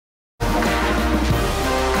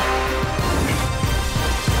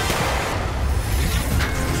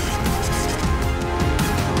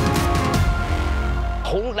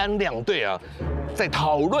蓝两队啊，在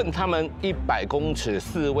讨论他们100公尺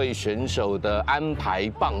4位选手的安排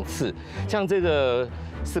棒次，像这个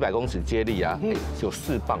400公尺接力啊，有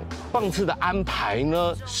4棒，棒次的安排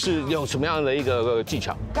呢是有什么样的一个技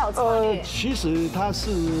巧？其实它是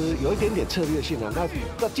有一点点策略性的，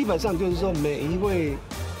那基本上就是说每一位。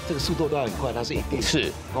这个速度都要很快，它是一定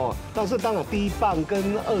是哦。但是当然，第1棒跟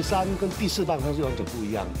2、3跟第4棒它是完全不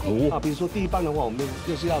一样的。比如说第1棒的话，我们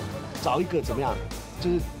就是要找一个怎么样，就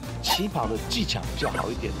是起跑的技巧比较好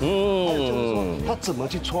一点。就是说他怎么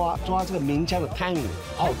去抓这个鸣枪的 timing。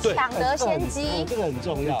对，抢得先机，这个很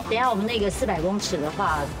重要。等下我们那个400公尺的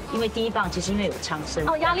话，因为第1棒其实因为有枪声，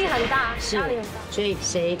压力很大，压力很大。所以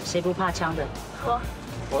谁不怕枪的？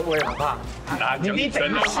我也很怕。你女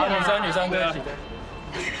生对。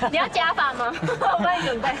你要加法吗？我帮你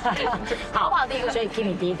准备。好，跑第1个，所以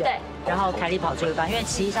Kimi 第1个，对，然后凯莉跑最后一棒，因为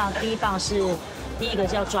实际上第1棒是第1个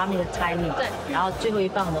是要抓那个 timing， 对，然后最后一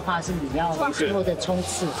棒的话是你要最后的冲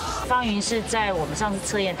刺。Fang-Yun是在我们上次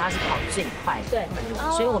测验他是跑最快，对，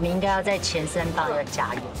所以我们应该要在前3棒要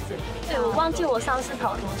加油。对，我忘记我上次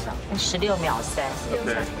跑多少，16秒3，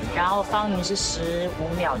然后Fang-Yun是15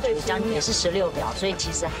秒9，将近也是16秒，所以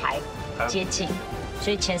其实还接近，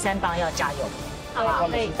所以前3棒要加油。好，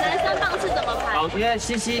可以。3棒是怎么排？因为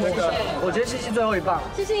西西，我觉得西西最后一棒，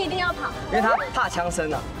西西一定要跑，因为他怕枪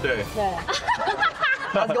声啊。对。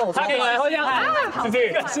他跟我说，他可能会这样喊，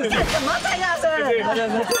是怎么太大声？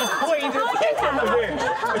会一直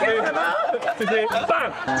对，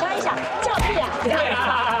棒，敲一下，叫屁啊！对啊。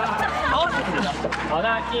好，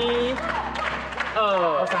那1、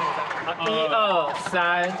2、3、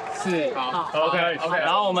4，好 ，OK，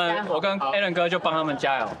 然后我跟 Alan 哥就帮他们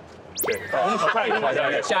加油。对，我们快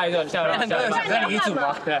点，下一个，跟你一组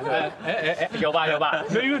吗？对，有吧？没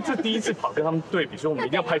有，因为这第1次跑跟他们对比，所以我们一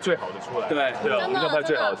定要拍最好的出来。对，我们一定要拍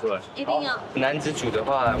最好的出来。一定要。男子组的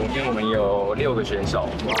话，我们有6个选手，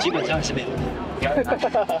基本上是没问题。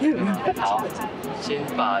好，先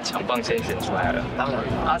把强棒先选出来了。当然，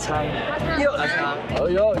阿昌，阿昌，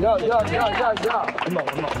要，很猛。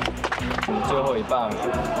最后一棒，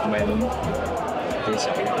我们给小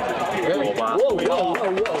我吧，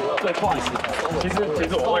最快是。其实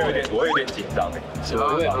我会有点紧张哎。是吧？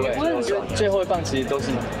会。最后一棒其实都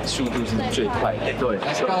是速度是最快的。对。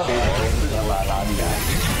但是刚好可以把它拉起来。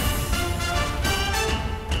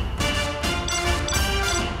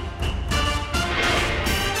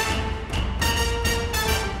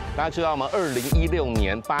大家知道吗？2016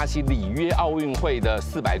年巴西里约奥运会的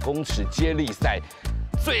400公尺接力赛，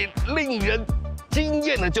最令人惊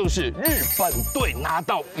艳的就是日本队拿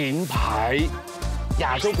到银牌，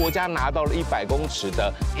亚洲国家拿到了100公尺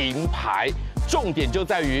的银牌。重点就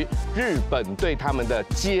在于日本队他们的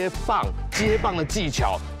接棒的技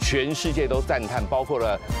巧，全世界都赞叹，包括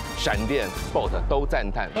了闪电 BOT 都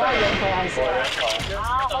赞叹。你要人头还是？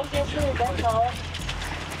好，红鞋是人头。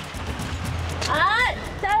来，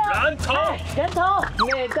加油！人头，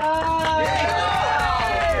美的。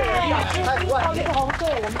靠那个红队，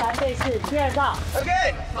我们蓝队是第2道。OK。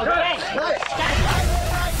好了，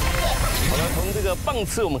从这个棒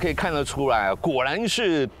次我们可以看得出来，果然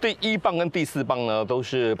是第1棒跟第4棒呢，都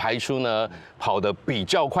是排出呢跑得比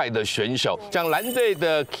较快的选手。像蓝队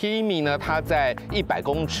的 Kimi 呢，他在100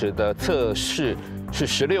公尺的测试是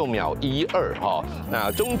16秒12哈。那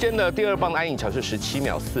中间的第2棒的安以乔是17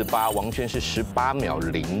秒48，王轩是18秒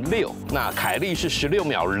06，那凯莉是16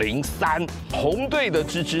秒03。红队的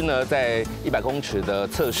芝芝呢，在100公尺的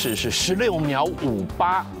测试是16秒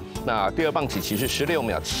58。那第2棒起奇是16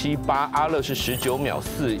秒78，阿乐是19秒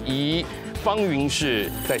41，Fang-Yun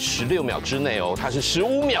是在16秒之内哦，他是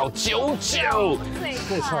15秒99，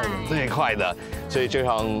最快的。所以这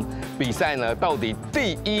场比赛呢，到底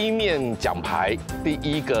第1面奖牌，第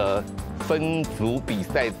1个分组比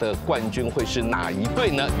赛的冠军会是哪一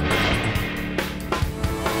队呢？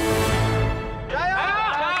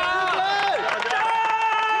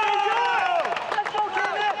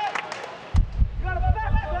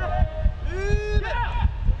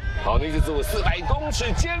好，女子组400公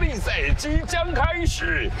尺接力赛即将开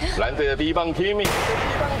始。蓝队的第1棒 Kimi，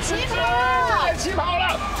 起跑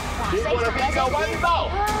了，经过了第1个弯道，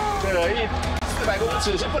这个400公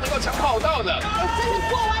尺是不能够抢跑道的。真的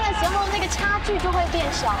过弯的时候，那个差距就会变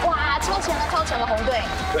小。哇，超前了红队。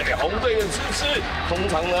对，红队的芝芝，通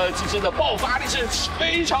常呢，芝芝的爆发力是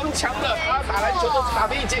非常强的，他打篮球都是打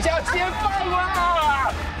得一节，接棒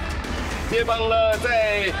啦！接棒了，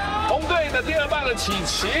在红队的第2棒的启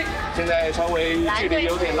奇，现在稍微距离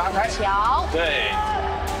有点拉开。乔，对，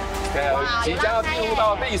即将要进入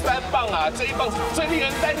到第3棒啊，这一棒是最令人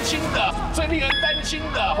担心的，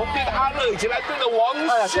红队的阿乐以及蓝队的王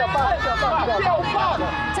瑄，掉棒，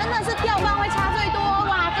真的是掉棒会差最多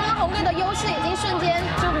哇！刚刚红队的优势已经瞬间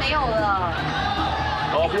就没有了。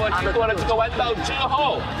不过经过了这个弯道之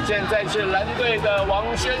后，现在是蓝队的王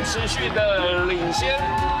瑄持续的领先。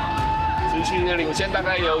大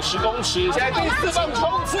概有10公尺。现在第4棒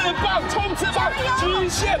冲刺棒，直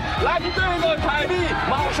线蓝队的凯莉，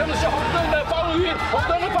马上是红队的Fang-Yun，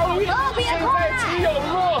现在只有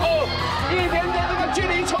落后一点点这个距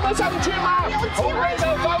离，冲得上去吗？红队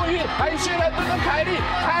的Fang-Yun还是蓝队的凯莉？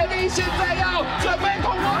凯莉现在要准备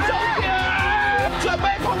通过终点，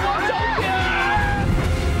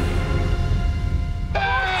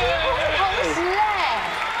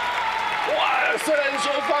虽然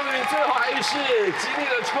说Fang-Yun最后还是极力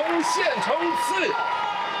的冲刺，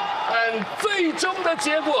但最终的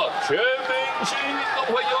结果，全明星运动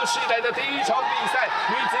会有史以来的第1场比赛，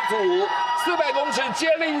女子组400公尺接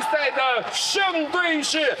力赛的胜队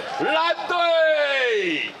是蓝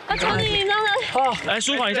队。超级紧张的。好，来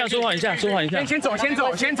舒缓一下。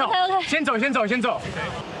先走。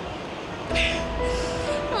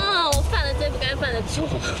我犯了最不该犯的错。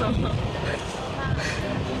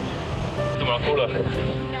怎么哭了？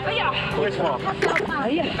哎呀，为什么？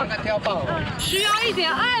刚刚跳棒了，需要一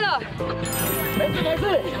点爱了。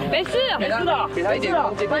没事的，给他一点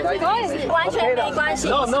空间，完全没关系。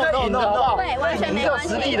No， 对，完全没关系。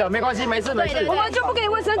你是有实力的，没关系，没事。我们就不给你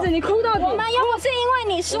卫生纸，你哭到底。我们又不是因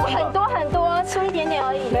为你输很多，输一点点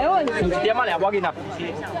而已。没问题。点满2包给你拿。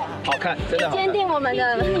好看，真的好看。坚定我们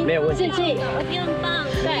的没有问题。志气，你很棒，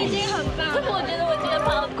对，已经很棒。我觉得我今天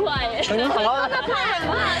跑得快耶。很好啊。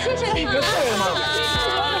谢谢你。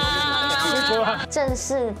正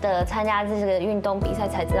式的参加这个运动比赛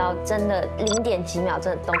才知道，真的0.几秒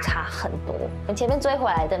真的都差很多。前面追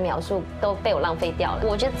回来的秒数都被我浪费掉了。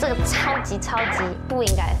我觉得这个超级不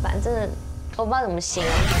应该翻，真的我不知道怎么形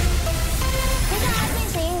容。接下来进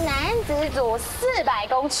行男子组400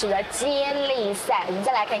公尺的接力赛，我们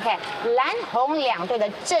再来看看蓝红2队的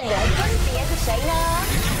阵容分别是谁呢？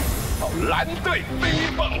蓝队第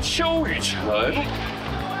1棒邱雨辰。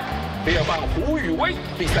第2棒胡宇威，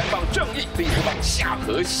第3棒郑毅，第4棒夏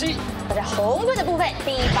荷西。在红队的部分，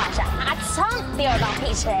第1棒是阿昌，第2棒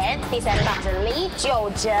P.Chen，第3棒是李玖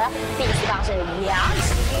哲，第4棒是梁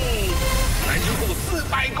启。男子组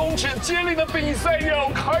400公尺接力的比赛要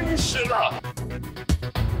开始了。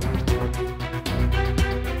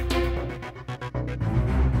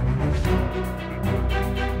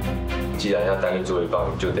既然要担任作为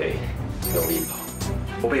棒，就得努力跑。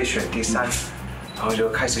我被选第3。然后就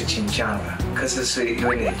开始紧张了，可是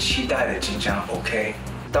有点期待的紧张。OK，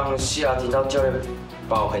 当下听到教练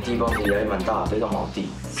把我排第1棒时，压力蛮大，对到毛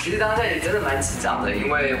地。其实当下也真的蛮紧张的，因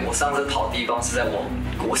为我上次跑第1棒是在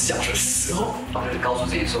我小的时候，然后就告诉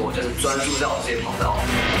自己说，我就是专注在我这些跑道。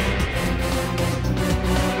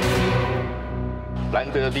蓝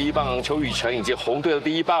队的第1棒邱雨辰以及红队的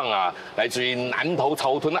第1棒啊，来自于南投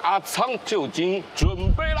草屯的阿昌就已经准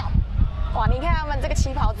备了。哇，你看他们这个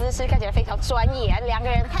起跑姿势看起来非常专业，2个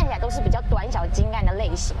人看起来都是比较短小精干的类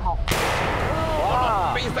型哦。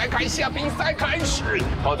哇！比赛开始，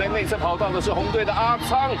跑在内侧跑道的是红队的阿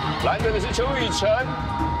昌，蓝队的是邱雨辰，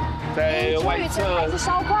在外侧还是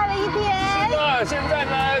稍快了一点。是的，现在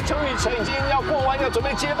呢，邱雨辰已经要过弯，要准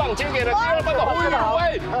备接棒，接给了第2棒的胡宇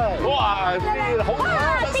威。哇，第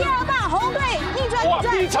2棒红队逆转。哇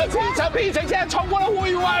，P.Chen现在超过了胡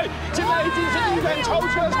宇威，现在已经是逆转超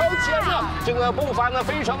前了。这个步伐呢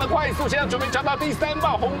非常的快速，现在准备找到第3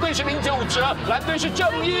棒，红队是李玖哲，蓝队是郑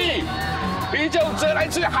毅。李玖哲来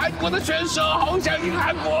自韩国的选手，好想赢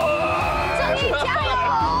韩国。郑毅加油！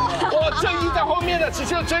哇，郑毅在后面的，只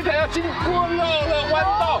是追赶要经过了弯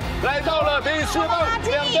道，来到了第4棒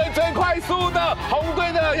，2队最快速的，红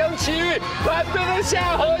队的杨启玉，蓝队的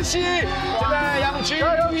夏荷西。现在杨启玉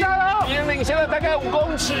已经领先了大概5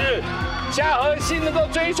公尺，夏荷西能够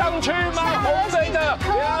追上去吗？红队的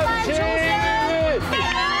杨启玉，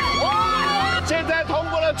现在通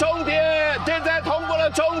过了终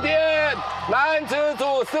点，男子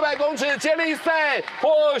组400公尺接力赛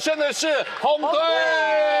获胜的是红队。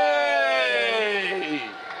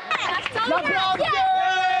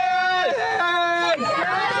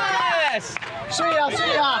睡啊！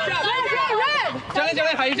教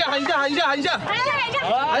练喊一下！喊一下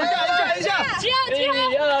！1、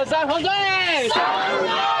2、3，红队！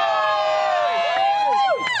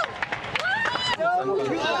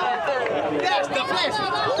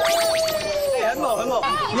很猛！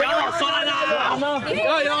脚好酸啊！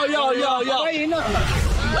要！快赢了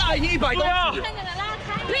！100公尺！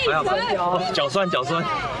脚酸，走，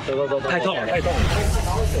太痛了。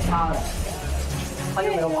他就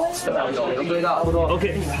没有跑，有追到，差不多。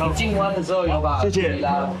OK， 好。进弯的时候有把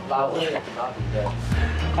拉回来。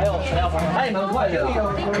还有，他也蛮快的。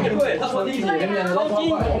对，他从第一节，你们两个都超快。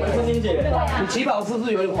从第一节，你起跑是不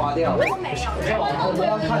是有点滑掉？我没有。我这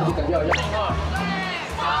样看就感觉好像。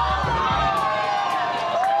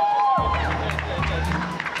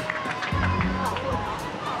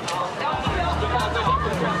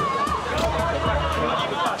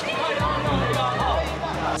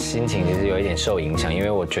心情其实有一点受影响，因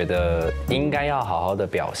为我觉得应该要好好的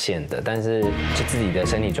表现的，但是就自己的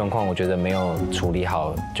身体状况，我觉得没有处理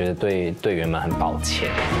好，觉得对队员们很抱歉。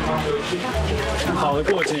跑的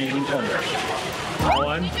过程已经痛了，跑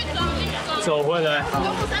完走回来，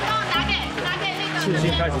视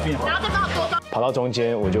线开始变好。跑到中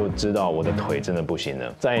间我就知道我的腿真的不行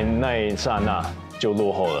了，在那一刹那就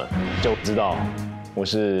落后了，就知道我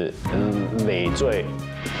是累赘。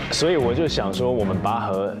所以我就想说，我们拔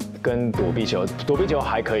河跟躲避球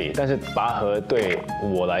还可以，但是拔河对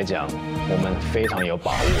我来讲，我们非常有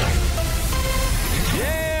把握。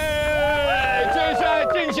接下来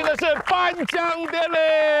进行的是颁奖典礼。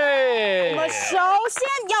我们首先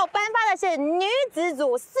要颁发的是女子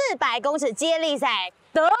组400公尺接力赛，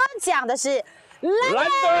得奖的是蓝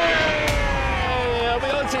队。我们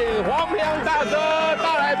有请黄平洋大哥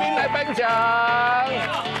大来宾来颁奖。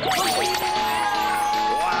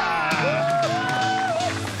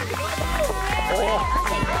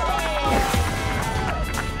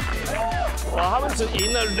哇，他们只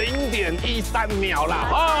赢了0.13秒啦！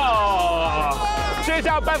哦，接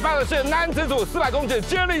下来颁发的是男子组400公尺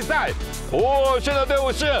接力赛，获胜的队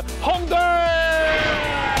伍是红队。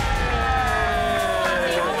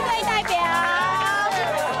红队代表。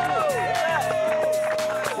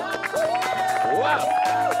哇！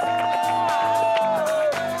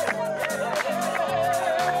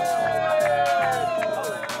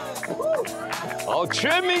好，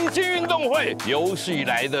全明星运动会有史以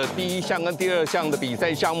来的第1项跟第2项的比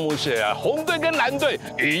赛项目是红队跟蓝队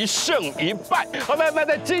1胜1败。好，那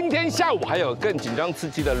在今天下午还有更紧张刺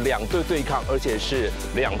激的2队对抗，而且是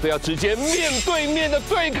2队要直接面对面的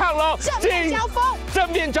对抗喽！正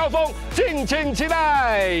面交锋，敬请期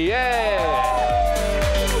待，耶！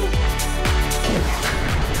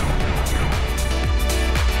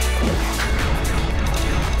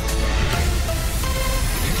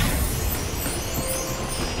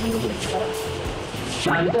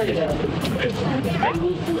蓝队的，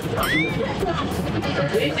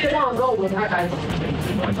一接棒的时候我们才开始，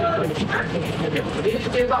一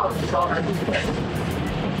接棒的时候开始。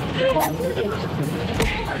没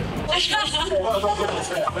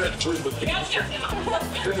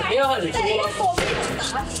有很多。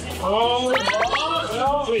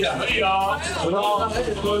可以啊，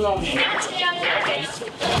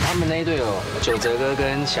他们那一队有九哲哥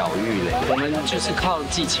跟小玉嘞，我们就是靠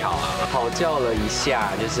技巧啊，讨教了一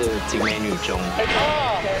下，就是景美女中。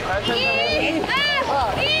1、2、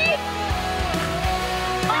1，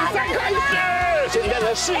马上开始！现在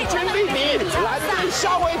的势均力敌，蓝队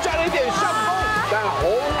稍微占了一点上风，但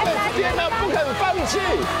红队这边呢不肯放弃。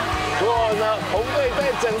不过呢，红队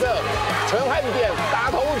在整个陈汉典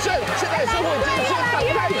打头阵，现在似乎已经是等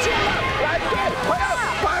太久了，蓝队快要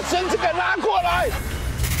把绳子给拉过来。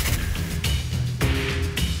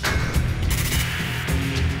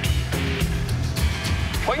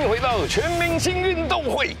欢迎回到全明星运动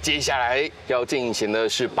会，接下来要进行的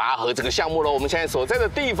是拔河这个项目了。我们现在所在的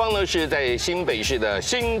地方呢，是在新北市的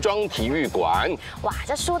新庄体育馆。哇，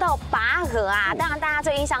这说到拔河啊，当然大家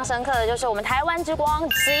最印象深刻的就是我们台湾之光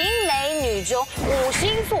景美女中5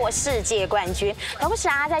星座世界冠军。同时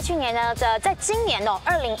啊，在去年呢，在今年哦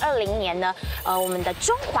，2020年呢，我们的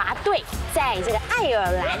中华队在这个爱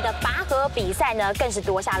尔兰的拔河比赛呢，更是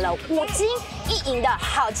夺下了5金1银的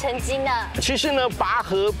好成绩呢。其实呢，拔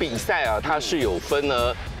河比赛啊，它是有分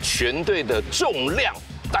呢全队的重量，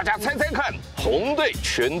大家猜猜看，红队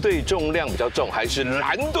全队重量比较重，还是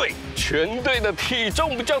蓝队全队的体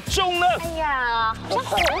重比较重呢？哎呀，好像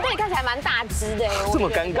红队看起来蛮大只的，这么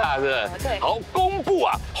尴尬是不是？对。好，公布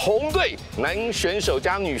啊，红队男选手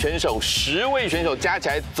加女选手10位选手加起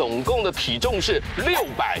来总共的体重是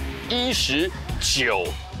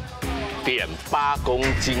619.8公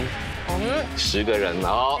斤。10个人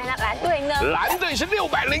哦。那蓝队呢？蓝队是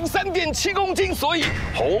603.7公斤，所以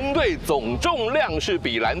红队总重量是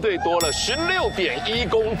比蓝队多了16.1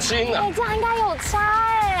公斤啊。这样应该有差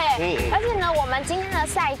哎。而且呢，我们今天的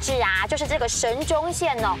赛制啊，就是这个绳中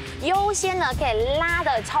线哦，优先呢可以拉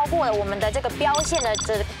的超过了我们的这个标线的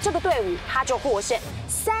这个队伍，他就获胜。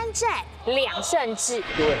3战2胜制。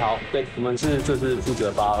各位好，对，我们这是负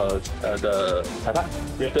责拔河的裁判。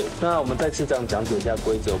对，那我们再次这样讲解一下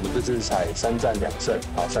规则，我们这次采3战2胜，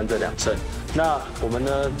好，3战2胜。那我们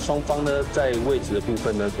呢，双方呢在位置的部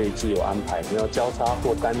分呢可以自由安排，你要交叉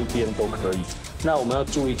或单边都可以。那我们要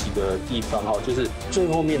注意几个地方哈，就是最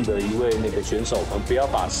后面的一位那个选手，我们不要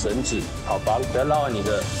把绳子好，不要拉完你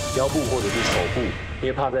的腰部或者是手部，因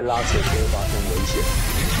为怕在拉扯就会发生危险。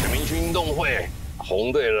全明星运动会。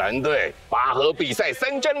 红队、蓝队拔河比赛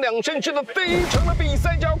3战2胜制的第1场的比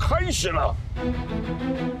赛就要开始了。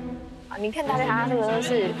你看大家他这个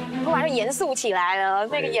是突然就严肃起来了，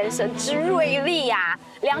那个眼神之锐利呀！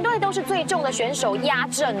两队都是最重的选手压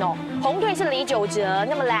阵哦。红队是李玖哲，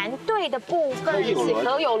那么蓝队的部分是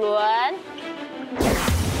何有伦。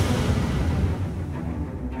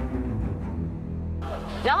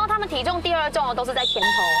然后他们体重第2重的都是在前头。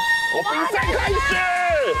比赛开始。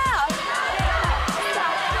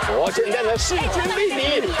 我现在呢势均力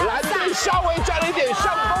敌，蓝队稍微占了一点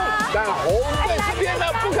上风，但红队这边呢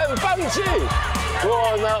不肯放弃。不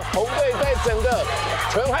过呢，红队在整个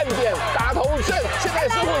陈汉典打头阵，现在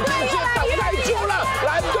似乎已经是挡不太住了。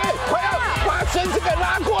蓝队快要把绳子给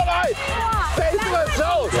拉过来，在这个时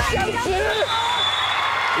候，像是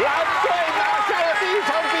蓝队拿下了第1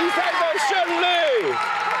场比赛的胜利。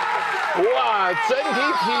哇，整体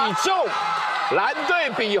体重。 蓝队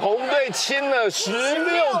比红队轻了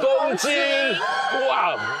16公斤，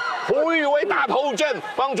哇！胡宇威打头阵，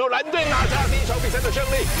帮助蓝队拿下第1场比赛的胜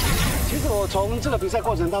利。其实我从这个比赛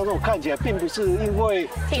过程当中，我看起来并不是因为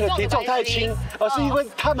这个体重太轻，而是因为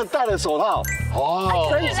他们戴了手套。哦，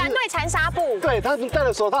蓝队缠纱布。对，他们戴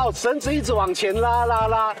了手套，绳子一直往前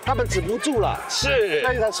拉，他们止不住了。是，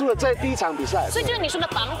所以才输了这第1场比赛。所以就是你说的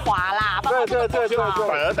防滑啦。对。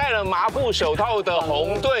反而戴了麻布手套的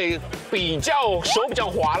红队手比较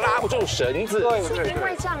滑，拉不住绳子。对，是因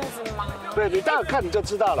为这样子吗？对，你待会看你就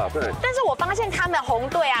知道了。对。但是我发现他们红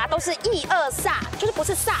队啊，都是1、2煞，就是不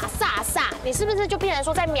是煞。你是不是就变成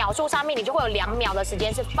说在秒数上面，你就会有2秒的时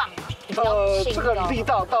间是放啊？这个力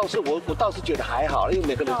道倒是我倒是觉得还好，因为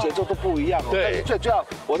每个人节奏都不一样。对。但是最主要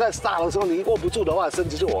我在煞的时候，你握不住的话，身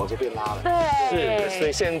子就往这边拉了。对。是，所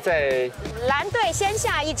以现在蓝队先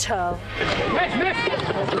下1程。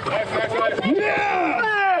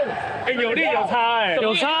哎，有力有差哎，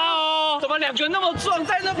有差哦！怎么2个那么壮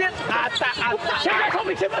在那边？前面投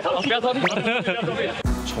币，不要投币，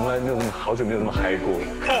从来没有好久没有那么嗨过。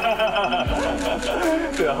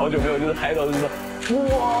对啊，好久没有就是嗨到就是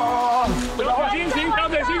哇！心情调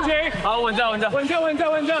整心情，好，稳着。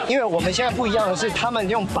因为我们现在不一样的是，他们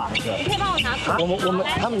用绑的。你可以帮我拿手。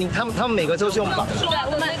他们每个都是用绑的。对，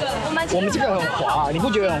我们这个很滑，你不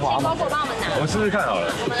觉得很滑吗？包裹帮我们拿。我试试看好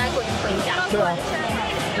了。我们来滚一下。对啊。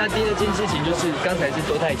那第2件事情就是刚才是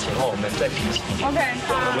都在前后，我们在平行。OK。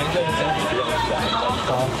我们用身体这样转。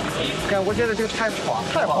好。看，我觉得这个太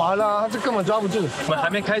滑了，这根本抓不住。我们还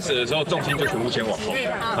没开始的时候，重心就全部先往后，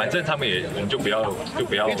反正我们就不要。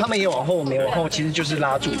因为他们也往后，我们也往后，其实就是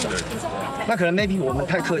拉住的。那可能 maybe 我们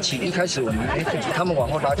太客气，一开始我们他们往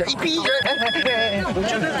后拉，就一逼。我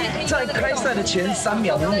觉得在开赛的前3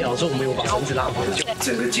秒、5秒的时候，我们有把绳子拉回去。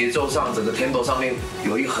整个节奏上，整个 tempo 上面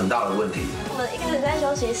有一个很大的问题。我们一开始在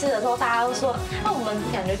休息室的时候，大家都说，那我们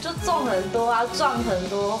感觉就重很多啊，壮很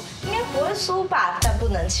多，应该不会输吧，但不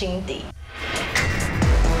能轻敌。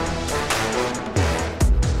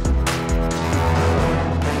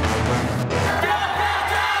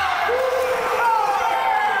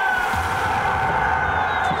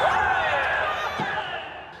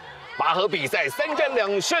拔河比赛3战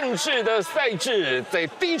2胜制的赛制，在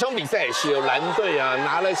第1场比赛是由蓝队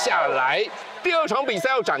拿了下来。第2场比赛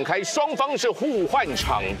要展开，双方是互换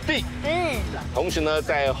场地。同时呢，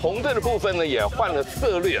在红队的部分呢，也换了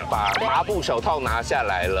策略，把麻布手套拿下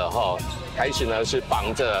来了哈。开始呢是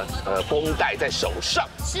绑着绷带在手上。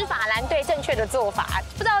施法蓝队正确的做法，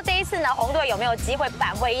不知道这一次呢，红队有没有机会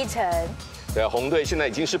扳回1城？对，红队现在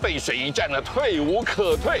已经是背水一战了，退无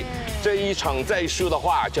可退。这1场再输的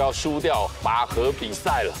话，就要输掉拔河比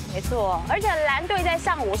赛了。没错，而且蓝队在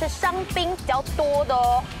上午是伤兵比较多的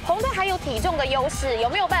哦，红队还有体重的优势，有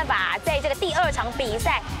没有办法在这个第2场比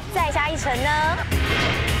赛再下1城呢？